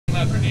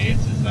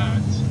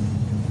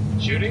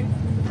shooting,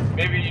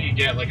 maybe you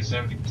get like a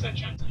 70%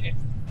 chance to hit.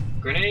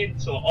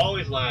 Grenades will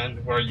always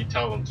land where you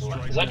tell them to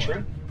land. Is that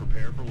true?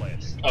 Prepare for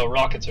landing. Oh,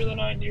 rockets are the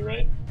 90,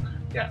 right?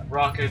 Yeah,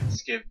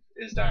 rockets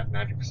is that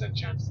 90%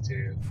 chance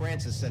to.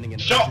 France is sending an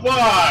Shot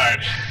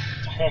wide!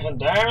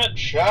 Damn it,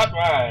 shot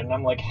wide. And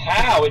I'm like,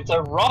 how? It's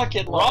a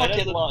rocket launch.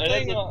 It's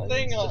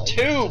a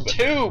tube.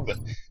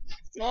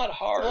 It's not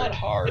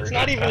hard. It's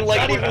not even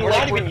like we're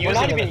not even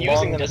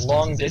using them at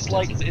long distance. It's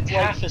like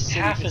half a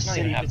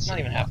city. It's not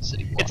even half a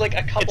city. It's like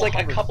a couple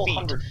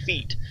hundred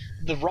feet.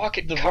 The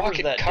rocket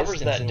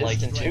covers that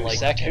distance in like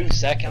 2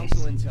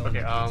 seconds.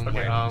 Okay,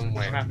 wait.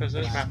 Which map is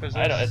this?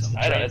 I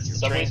don't. It's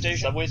subway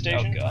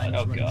station.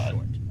 Oh god.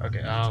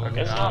 Okay,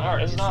 It's not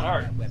hard. It's not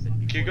hard.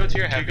 Can you go to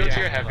your heavy?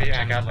 Check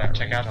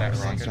out that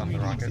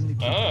rocket.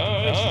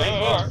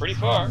 It's pretty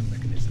far.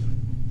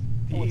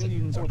 The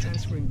aliens are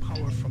transferring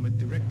power from it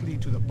directly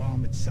to the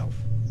bomb itself.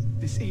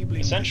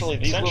 Essentially,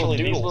 these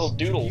little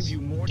doodles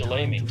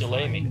delay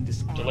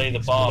the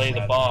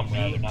bomb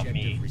rather, not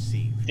me.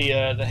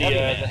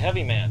 The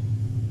heavy man,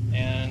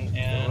 and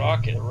the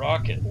rocket.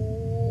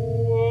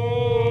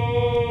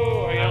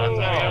 Whoa! Yeah.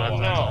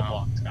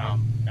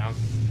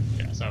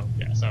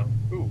 So.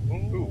 Ooh.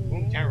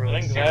 Can't really.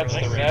 I think that's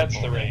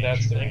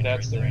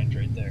the range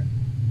right there.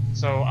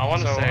 So I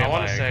want to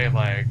say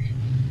like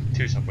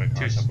 2 subway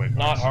cars.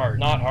 Not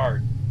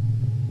hard.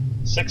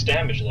 6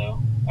 damage though.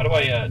 How do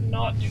I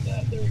not do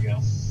that? There we go.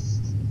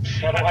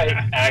 How do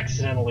I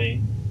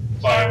accidentally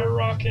fire a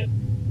rocket?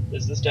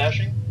 Is this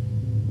dashing?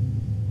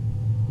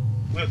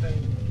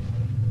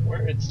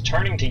 Where it's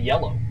turning to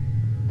yellow.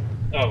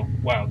 Oh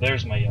wow,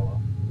 there's my yellow.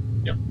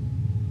 Yep.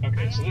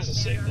 Okay, so this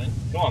is safe then.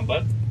 Go on,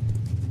 bud.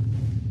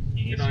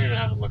 You don't even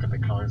have to look at the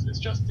colors. It's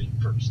just the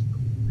first.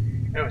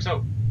 Anyway,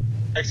 so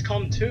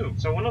XCOM 2.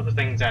 So one of the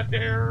things that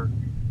they're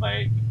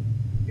like,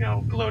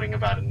 gloating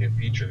about a new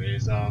feature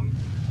is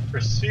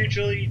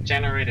procedurally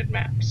generated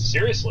maps.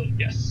 Seriously?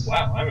 Yes.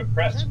 Wow, I'm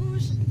impressed.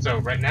 So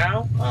right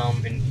now,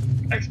 in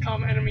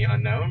XCOM Enemy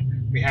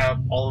Unknown, we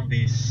have all of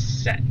these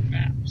set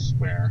maps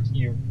where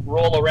you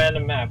roll a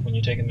random map when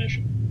you take a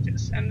mission.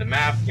 Yes, and the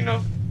map,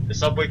 the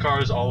subway car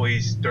is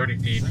always 30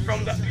 feet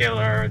from that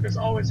pillar. There's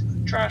always a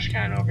trash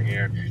can over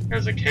here.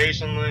 There's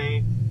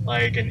occasionally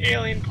like an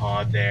alien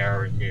pod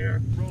there or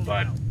here,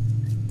 but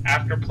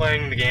after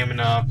playing the game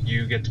enough,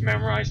 you get to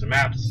memorize the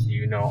maps.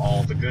 You know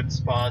all the good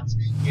spots.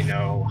 You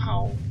know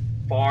how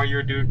far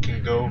your dude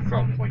can go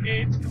from point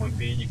A to point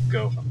B. You can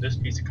go from this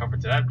piece of cover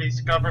to that piece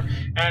of cover,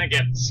 and it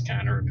gets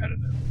kind of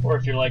repetitive. Or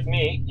if you're like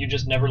me, you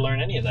just never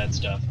learn any of that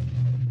stuff.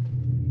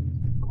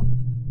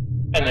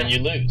 And then you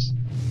lose.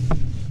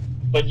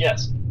 But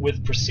yes,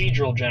 with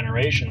procedural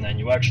generation, then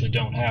you actually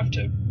don't have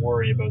to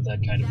worry about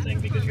that kind of thing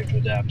because you have to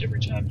adapt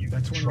every time you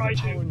try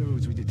to.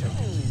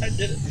 I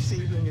did it.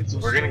 So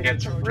we're gonna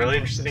get some really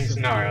interesting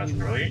scenarios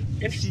and really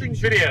interesting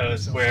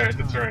videos where it's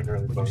turned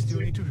really close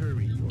to.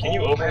 Can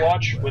you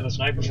Overwatch with a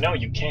sniper? No,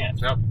 you can't.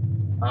 Nope.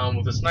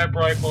 With a sniper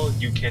rifle,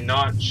 you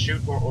cannot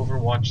shoot or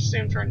Overwatch the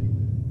same turn.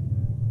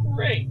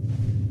 Great.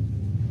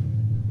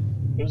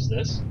 Who's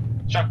this?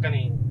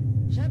 Shotgunning.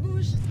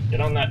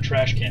 Get on that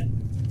trash can.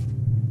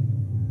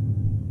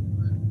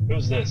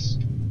 Who's this?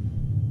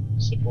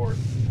 Support.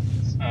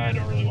 I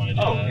don't really want to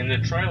do that. Oh, in the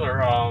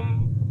trailer,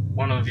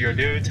 one of your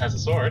dudes has a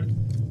sword.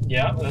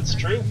 Yeah, that's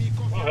true.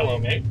 Oh, hello,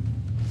 mate.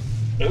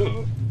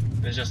 Ooh.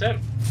 It's just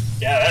him.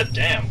 Yeah,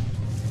 damn.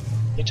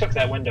 He took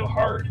that window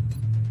hard.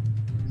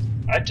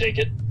 I'd take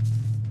it.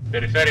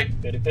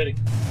 Fitty.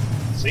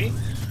 See?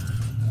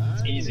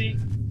 It's easy.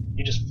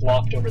 He just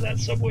flopped over that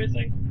subway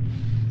thing.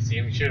 See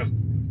him, shoot him.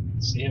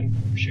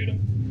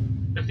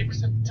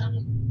 50% of the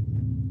time.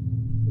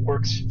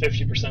 Works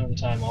 50% of the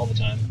time, all the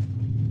time.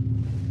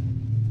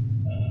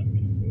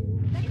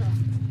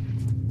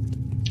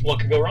 What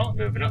could go wrong?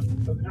 Moving up.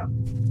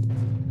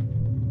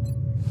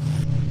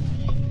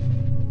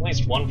 At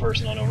least one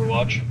person on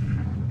Overwatch.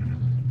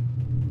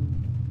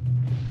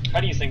 How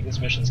do you think this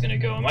mission's gonna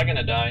go? Am I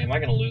gonna die? Am I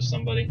gonna lose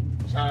somebody?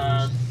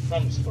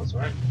 Something's supposed to,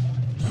 right?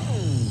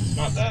 It's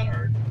not that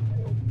hard.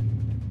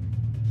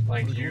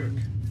 Like you.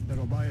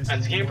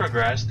 As the game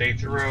progressed, they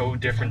throw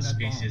different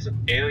species of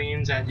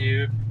aliens at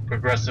you,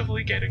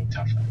 progressively getting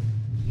tougher.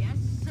 Yes,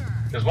 sir.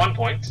 There's one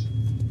point.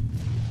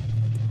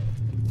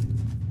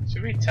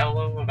 Should we tell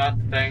them about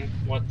the thing?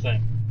 What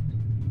thing?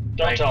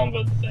 Don't tell them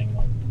about the thing,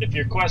 though. If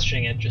you're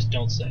questioning it, just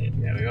don't say it.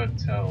 Yeah, we gotta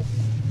tell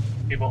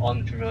people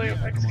unfamiliar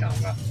with XCOM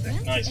about the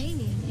thing. Nice.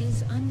 Alien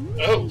is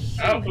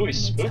unusually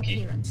he's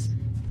spooky.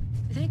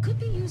 They could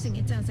be using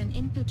it as an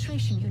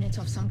infiltration unit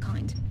of some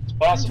kind. It's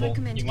possible.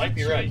 You might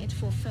be right. It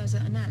for further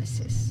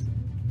analysis.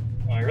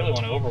 Well, I really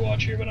want to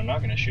Overwatch here, but I'm not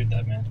going to shoot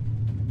that man.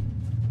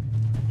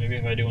 Maybe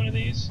if I do one of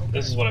these.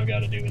 This is what I've got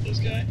to do with this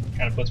guy.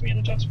 Kind of puts me in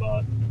a tough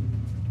spot.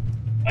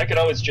 I could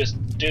always just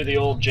do the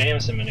old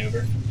Jameson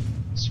maneuver.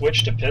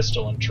 Switch to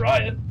pistol and try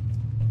it.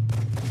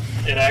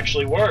 It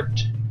actually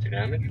worked. 2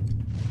 damage.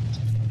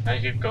 Now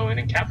you could go in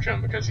and capture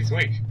him because he's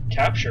weak.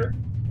 Capture?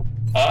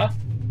 Huh?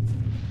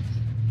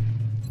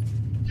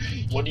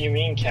 What do you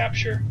mean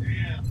capture?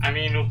 I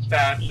mean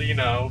that,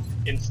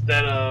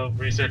 instead of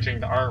researching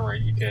the armor,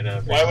 you could.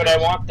 Why would I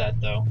want that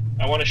though?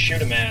 I want to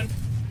shoot a man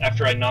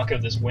after I knock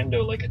out this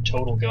window like a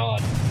total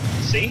god.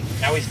 See?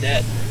 Now he's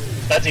dead.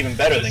 That's even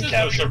better than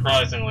capture. This is a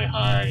surprisingly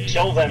high.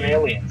 Kill them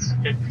aliens.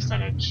 Hit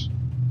percentage.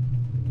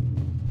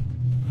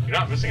 You're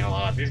not missing a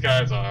lot. These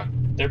guys are.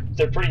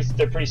 They're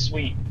pretty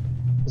sweet.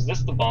 Is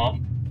this the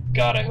bomb?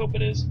 God, I hope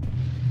it is.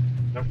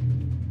 Nope.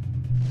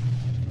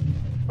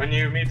 When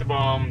you meet the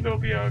bomb, there'll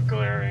be a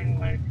glaring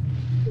like.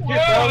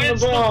 Whoa!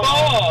 It's the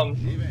bomb.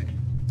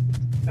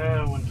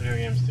 When video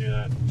games do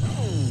that.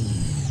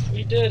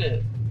 We did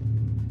it.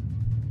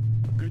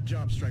 Good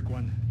job, Strike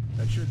One.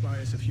 That should buy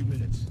us a few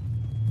minutes.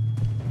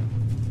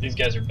 These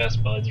guys are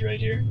best buds right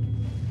here.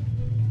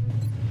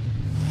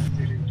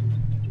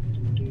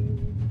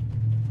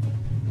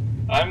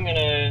 I'm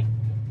gonna...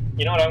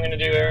 You know what I'm gonna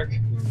do, Eric?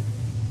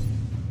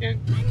 Yeah.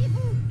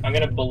 I'm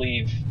gonna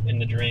believe in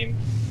the dream.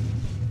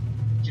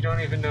 You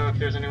don't even know if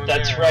there's anyone there.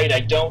 That's right,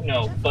 I don't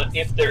know. But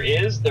if there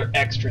is, they're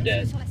extra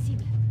dead.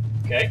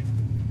 Okay?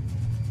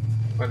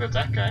 Whether it's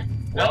that guy.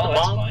 Well,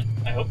 that's fine.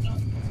 I hope not.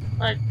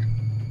 Like...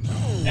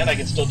 And I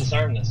can still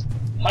disarm this.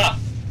 Ha!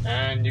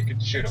 And you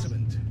could shoot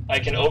him. I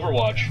can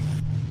Overwatch.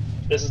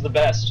 This is the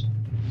best.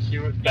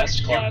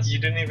 Best class. You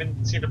didn't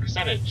even see the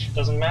percentage.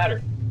 Doesn't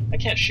matter. I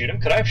can't shoot him.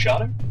 Could I have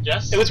shot him?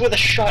 Yes. It was with a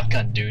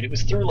shotgun, dude. It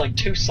was through like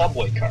 2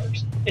 subway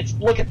cars.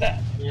 Look at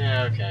that.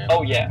 Yeah, okay.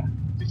 Oh yeah.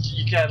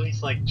 You can at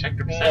least like check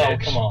the percentage.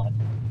 No, come on.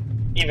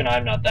 Even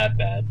I'm not that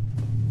bad.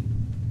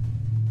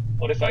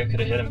 What if I could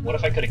have hit him? What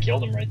if I could have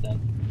killed him right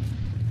then?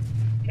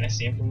 Can I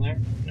see him from there?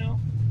 No.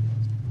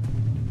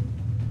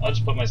 I'll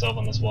just put myself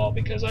on this wall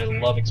because I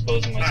love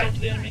exposing myself to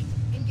the enemy.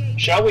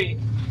 Shall we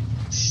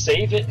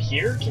save it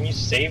here? Can you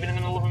save it in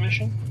the middle of a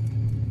mission?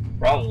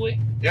 Probably.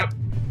 Yep.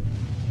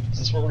 Is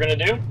this what we're gonna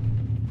do?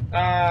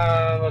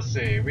 Let's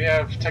see. We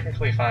have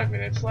technically 5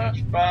 minutes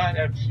left, but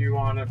if you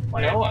want to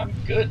play No, I'm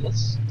good.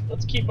 Let's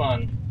keep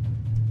on.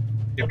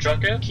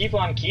 Keep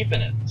on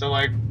keeping it. So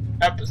like,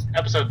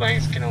 episode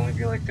lengths can only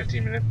be like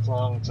 15 minutes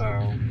long,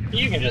 so...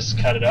 You can just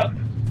cut it up.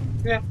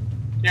 Yeah.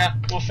 Yeah.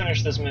 We'll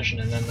finish this mission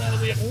and then that'll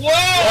be it.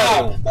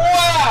 Wow!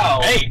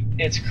 Wow! Hey!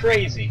 It's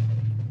crazy.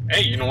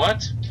 Hey, you know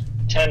what?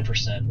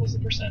 10% was the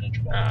percentage.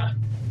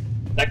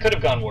 That could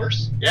have gone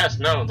worse. Yes,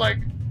 no, like,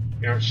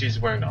 you know, she's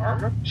wearing the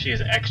armor, she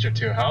has extra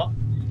 2 health,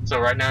 so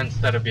right now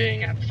instead of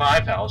being at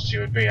 5 health, she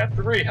would be at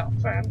 3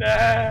 health, and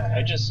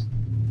I just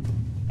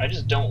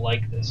don't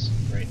like this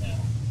right now.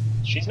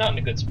 She's not in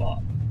a good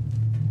spot.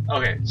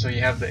 Okay, so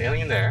you have the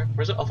alien there.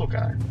 Where's the other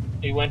guy?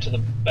 He went to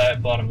the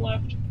bottom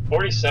left.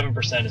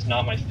 47% is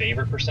not my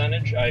favorite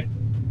percentage. I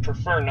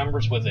prefer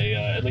numbers with a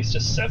at least a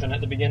 7 at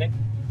the beginning.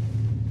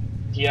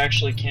 You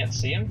actually can't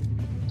see him?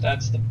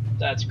 That's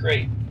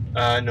great.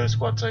 No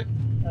squad sight.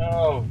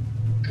 Oh,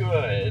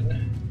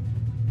 good.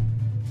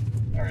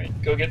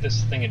 Alright, go get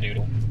this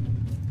thingadoodle.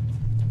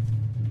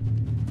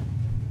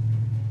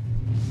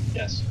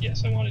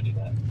 Yes, I want to do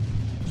that.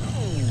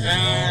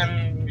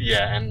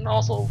 Yeah, and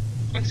also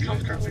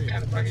XCOM's currently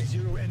kind of buggy.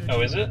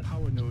 Oh, is it?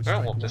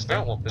 Just the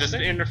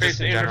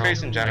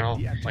interface in general.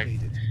 Like,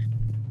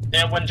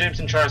 and when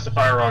Jameson tries to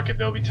fire a rocket,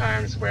 there'll be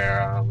times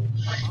where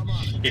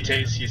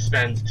he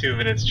spends 2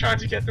 minutes trying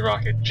to get the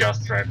rocket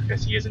just right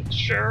because he isn't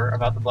sure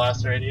about the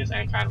blast radius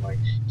and kind of like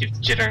keeps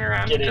jittering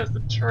around because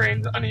the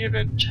terrain's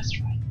uneven. Just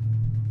right.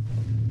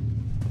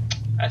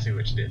 I see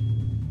what you did.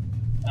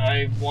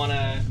 I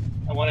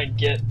wanna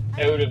get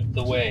out of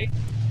the way.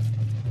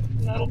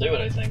 And that'll do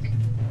it, I think.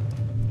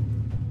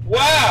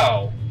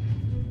 Wow!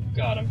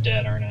 God, I'm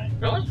dead, aren't I?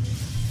 Really?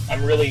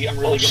 I'm really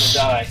gonna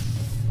die.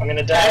 I'm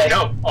gonna die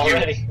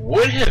already. You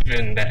would have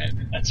been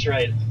dead. That's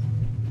right.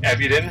 If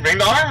you didn't bring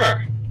the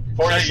armor.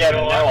 47, so you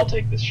know now I'll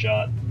take this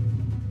shot.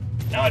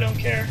 Now I don't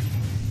care.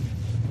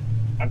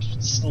 I'm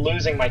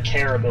losing my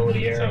care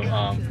ability, Eric.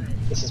 So,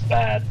 this is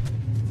bad.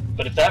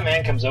 But if that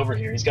man comes over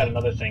here, he's got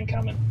another thing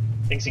coming.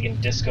 Thinks he can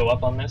disco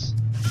up on this?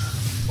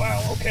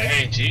 Wow, okay.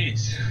 Hey,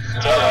 jeez.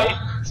 It's alright.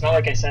 It's not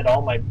like I sent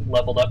all my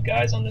leveled up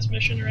guys on this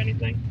mission or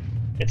anything.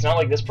 It's not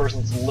like this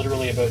person's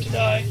literally about to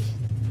die.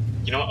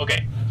 You know what?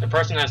 Okay. The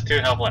person has 2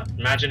 health left.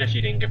 Imagine if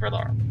you didn't give her the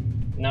arm.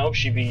 No,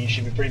 she'd be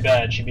pretty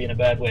bad. She'd be in a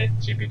bad way.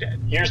 She'd be dead.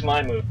 Here's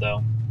my move,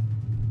 though.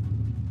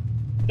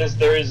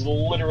 There is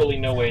literally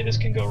no way this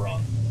can go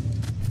wrong.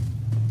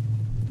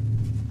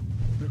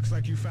 Looks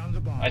like you found the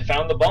bomb. I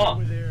found the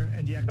bomb.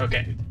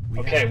 Okay.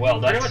 Okay, well,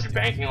 We're that's... pretty much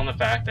banking on the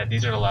fact that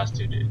these are the last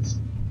 2 dudes.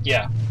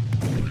 Yeah.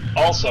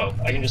 Also,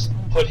 I can just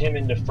put him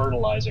into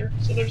fertilizer,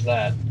 so there's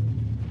that.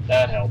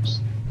 That helps.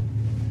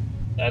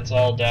 That's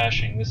all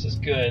dashing. This is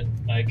good.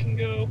 I can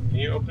go... Can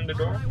you open the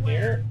door?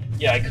 Here?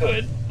 Yeah, I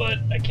could, but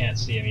I can't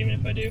see him even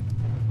if I do.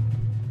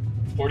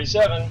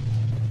 47.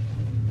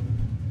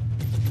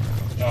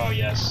 Oh,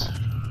 yes.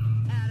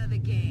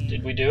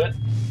 Did we do it?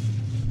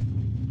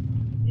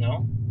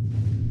 No?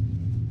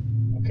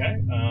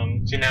 Okay,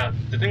 See, now,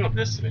 the thing with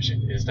this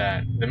mission is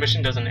that the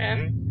mission doesn't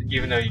end,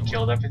 even though you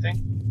killed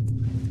everything.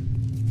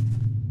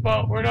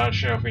 But we're not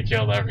sure if we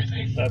killed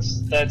everything.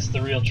 That's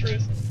the real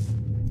truth.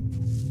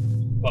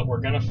 But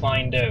we're gonna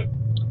find out.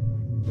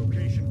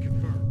 Location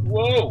confirmed.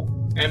 Whoa!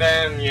 And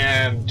then,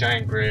 yeah,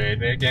 giant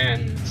grid.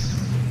 Again,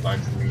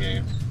 bugs in the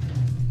game.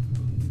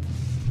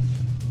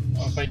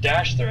 Well, if I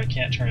dash there, I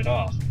can't turn it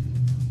off.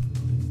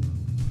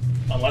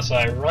 Unless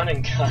I run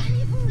and gun.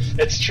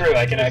 It's true,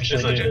 I can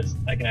actually do this.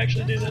 I can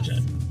actually do that.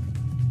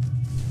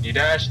 You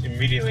dash,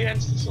 immediately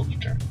ends the soldier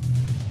turn.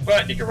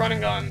 But you can run and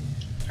gun,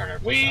 turn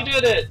it. We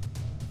did it!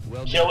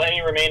 Kill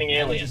any remaining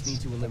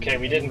aliens. Okay,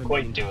 we didn't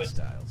quite do it.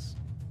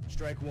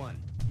 Strike one.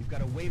 You've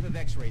got a wave of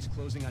X-rays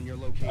closing on your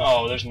location.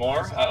 Oh, there's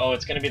more? Oh,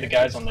 it's gonna be the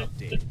guys on the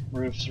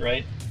roofs,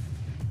 right?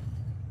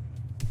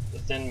 The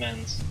thin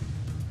men's.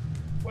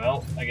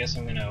 Well, I guess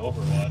I'm gonna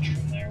overwatch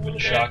from there with a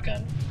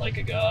shotgun, like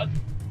a god.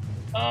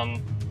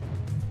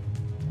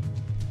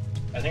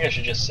 I think I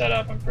should just set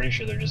up. I'm pretty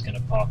sure they're just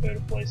gonna pop out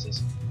of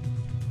places.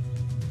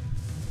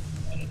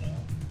 I don't know.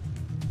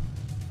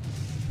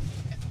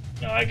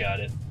 No, I got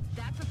it.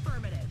 That's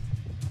affirmative.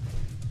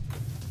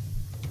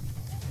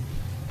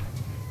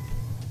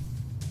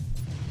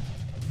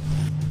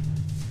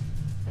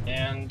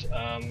 And,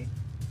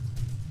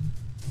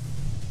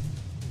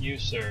 you,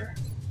 sir.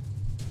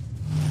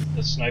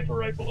 The sniper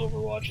rifle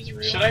Overwatch is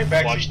real. Should I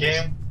back watch the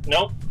game?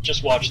 Nope,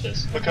 just watch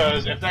this.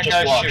 Because if that Just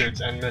guy watch.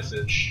 shoots and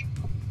misses,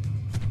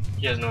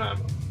 he has no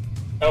ammo.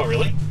 Oh,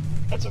 really?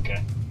 That's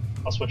okay.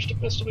 I'll switch to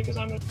pistol because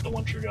I'm the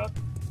one true god.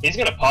 He's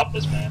gonna pop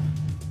this man.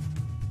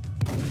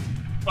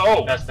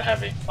 Oh! That's the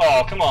heavy.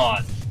 Oh, come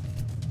on.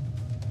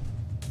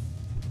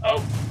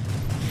 Oh.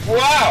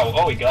 Wow!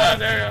 Oh, he got him.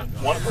 There you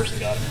go. One person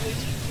got him, at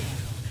least.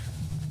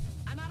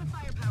 I'm out of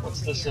firepower.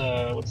 What's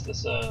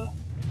this,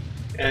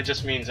 It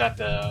just means that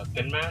the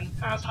thin man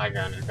has high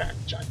ground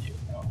advantage on you.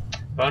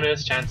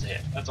 Bonus chance to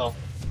hit. That's all.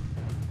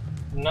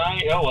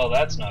 Oh, well,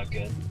 that's not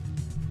good.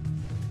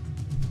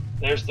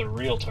 There's the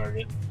real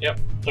target. Yep.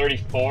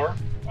 34?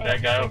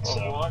 That guy with so.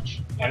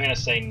 Overwatch? I'm gonna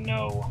say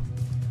no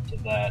to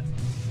that.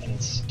 And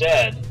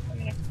instead, I'm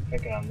gonna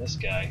pick on this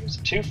guy who's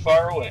too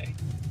far away.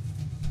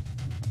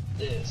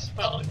 This.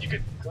 Well, you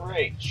could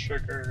Great.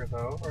 trigger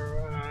the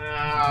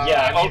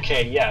Yeah,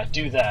 okay, yeah,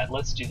 do that.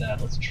 Let's do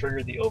that. Let's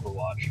trigger the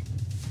Overwatch.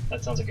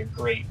 That sounds like a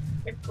great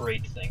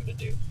thing to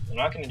do. I'm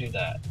not gonna do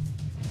that.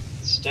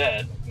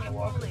 Instead, I'm gonna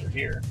walk over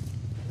here.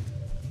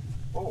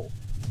 Oh.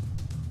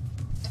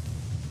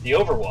 The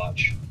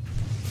Overwatch.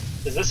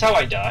 Is this how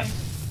I die?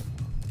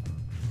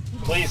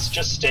 Please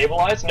just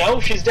stabilize? No,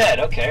 she's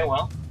dead. Okay,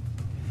 well.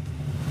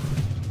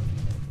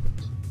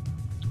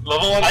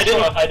 Level 1 I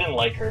didn't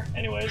like her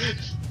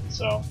anyways.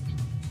 So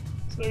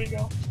there you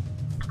go.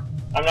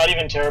 I'm not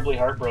even terribly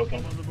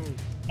heartbroken.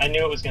 I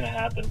knew it was gonna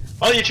happen.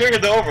 Well, you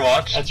triggered the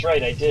Overwatch. That's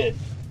right, I did.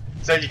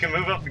 So you can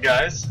move up the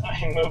guys.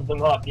 I moved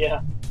them up,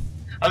 yeah.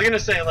 I was gonna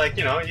say, like,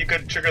 you know, you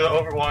could trigger the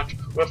Overwatch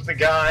with the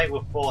guy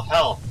with full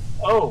health.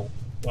 Oh,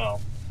 well,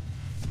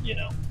 you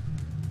know.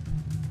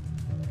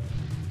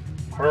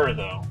 Her,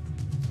 though.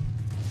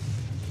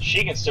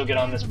 She can still get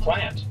on this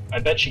plant. I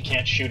bet she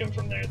can't shoot him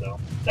from there, though.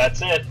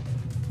 That's it.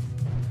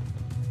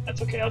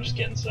 That's okay, I'll just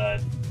get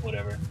inside.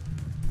 Whatever.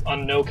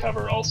 On no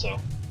cover, also.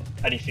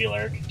 How do you feel,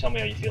 Eric? Tell me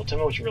how you feel. Tell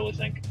me what you really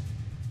think.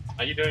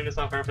 Are you doing this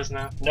on purpose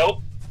now?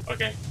 Nope.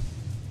 Okay.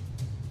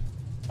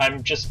 I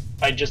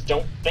just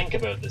don't think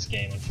about this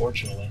game,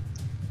 unfortunately.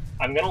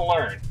 I'm gonna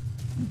learn.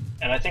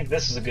 And I think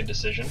this is a good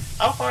decision.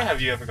 How far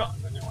have you ever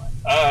gotten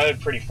anyway?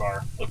 Pretty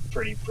far. Looked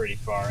pretty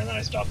far, and then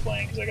I stopped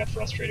playing because I got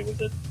frustrated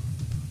with it.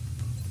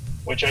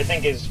 Which I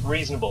think is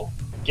reasonable,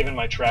 given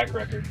my track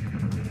record.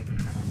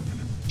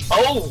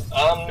 Oh!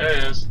 There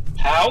it is.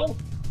 How?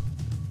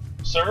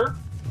 Sir?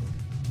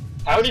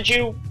 How did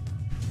you...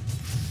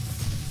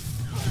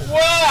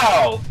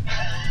 Wow!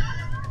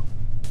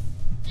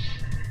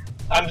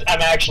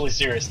 I'm actually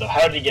serious, though.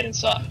 How did he get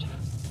inside?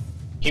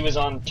 He was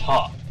on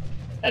top,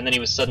 and then he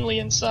was suddenly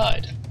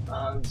inside.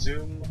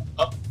 Zoom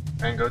up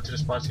and go to the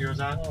spots he was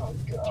at. Oh,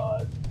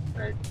 God.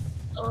 Like,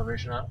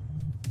 elevation up.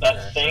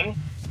 That thing?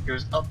 He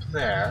was up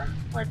there,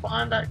 like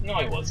behind that. No,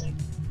 he wasn't.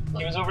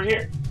 He was over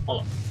here.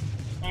 Hold on.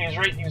 No,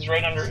 he was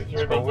right under... He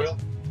was right Scroll above wheel?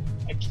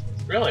 this.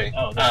 Really?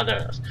 Oh, there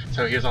it is.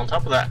 So he was on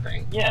top of that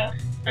thing, Yeah.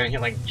 and he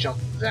like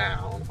jumped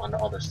down on the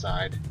other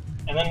side.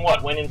 And then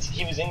what?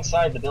 He was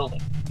inside the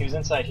building. He was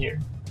inside here.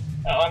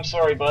 Oh, I'm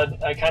sorry,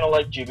 bud. I kind of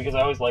liked you because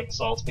I always like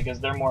assaults because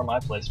they're more my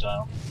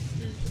playstyle.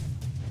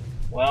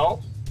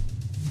 Well,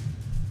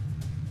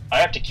 I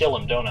have to kill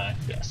him, don't I?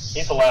 Yes.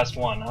 He's the last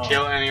one, huh?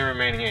 Kill any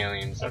remaining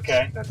aliens.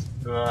 Okay. That's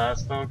the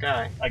last little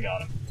guy. I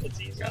got him. It's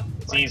easy. Yeah.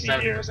 It's Like easy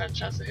here. 70%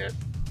 chance to hit.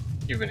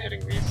 You've been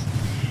hitting these.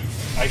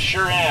 I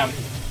sure am.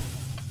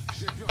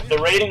 The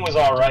rating was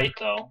alright,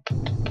 though.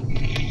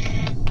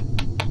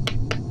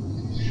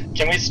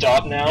 Can we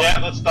stop now? Yeah,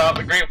 let's stop.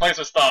 A great place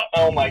to stop.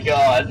 Oh my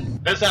god.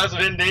 This has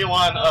been day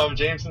 1 of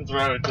Jameson's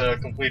road to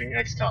completing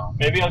XCOM.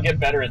 Maybe I'll get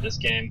better at this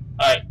game.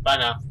 Alright, bye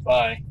now.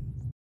 Bye.